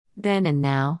Then and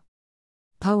Now.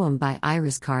 Poem by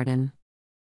Iris Carden.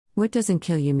 What doesn't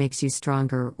kill you makes you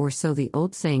stronger, or so the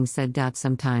old saying said.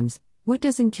 Sometimes, what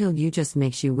doesn't kill you just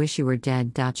makes you wish you were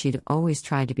dead. She'd always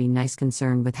tried to be nice,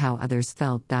 concerned with how others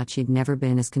felt. She'd never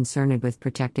been as concerned with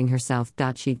protecting herself.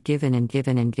 She'd given and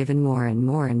given and given more and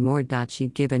more and more.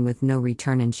 She'd given with no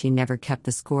return, and she never kept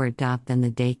the score. Then the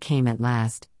day came at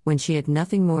last, when she had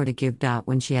nothing more to give.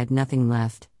 When she had nothing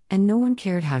left, and no one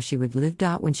cared how she would live.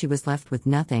 When she was left with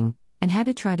nothing, and had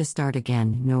to try to start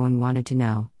again, no one wanted to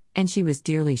know. And she was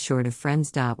dearly short of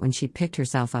friends. When she picked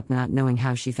herself up, not knowing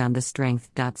how she found the strength.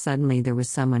 Suddenly there was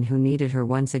someone who needed her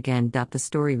once again. The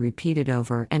story repeated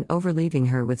over and over, leaving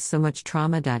her with so much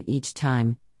trauma. Each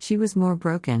time, she was more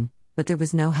broken, but there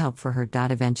was no help for her.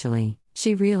 Eventually,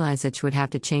 she realized that she would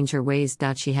have to change her ways.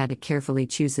 She had to carefully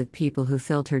choose the people who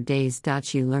filled her days.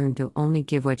 She learned to only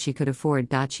give what she could afford.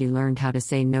 She learned how to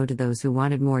say no to those who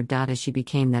wanted more. As she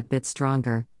became that bit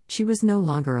stronger, she was no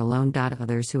longer alone.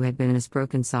 Others who had been as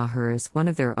broken saw her as one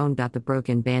of their own. The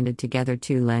broken banded together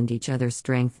to lend each other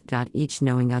strength. Each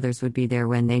knowing others would be there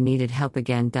when they needed help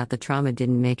again. The trauma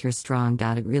didn't make her strong.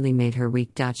 It really made her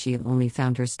weak. She only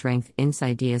found her strength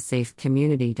inside a safe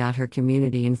community. Her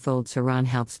community enfolds her on,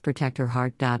 helps protect her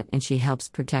heart. And she helps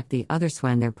protect the others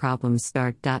when their problems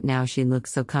start. Now she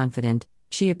looks so confident.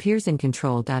 She appears in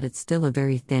control. It's still a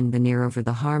very thin veneer over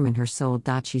the harm in her soul.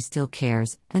 She still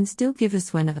cares, and still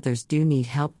gives when others do need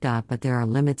help. But there are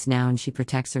limits now, and she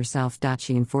protects herself.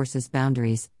 She enforces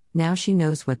boundaries. Now she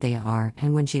knows what they are,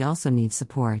 and when she also needs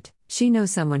support, she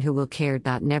knows someone who will care.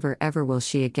 Never ever will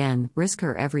she again risk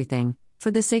her everything.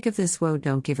 For the sake of this woe,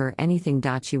 don't give her anything.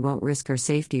 She won't risk her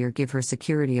safety or give her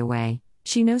security away.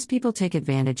 She knows people take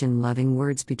advantage and loving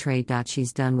words betray.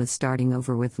 She's done with starting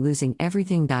over, with losing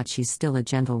everything. She's still a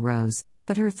gentle rose,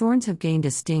 but her thorns have gained a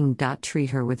sting.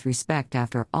 Treat her with respect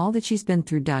after all that she's been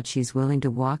through. She's willing to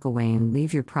walk away and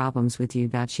leave your problems with you.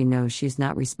 She knows she's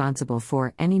not responsible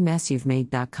for any mess you've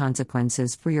made.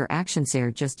 Consequences for your actions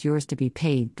are just yours to be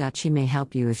paid. She may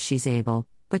help you if she's able,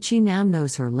 but she now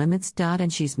knows her limits.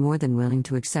 And she's more than willing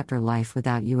to accept her life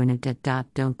without you in it.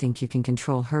 Don't think you can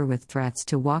control her with threats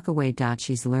to walk away.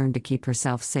 She's learned to keep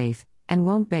herself safe, and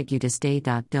won't beg you to stay.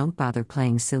 Don't bother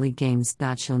playing silly games.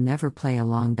 She'll never play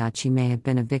along. She may have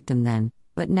been a victim then,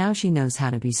 but now she knows how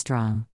to be strong.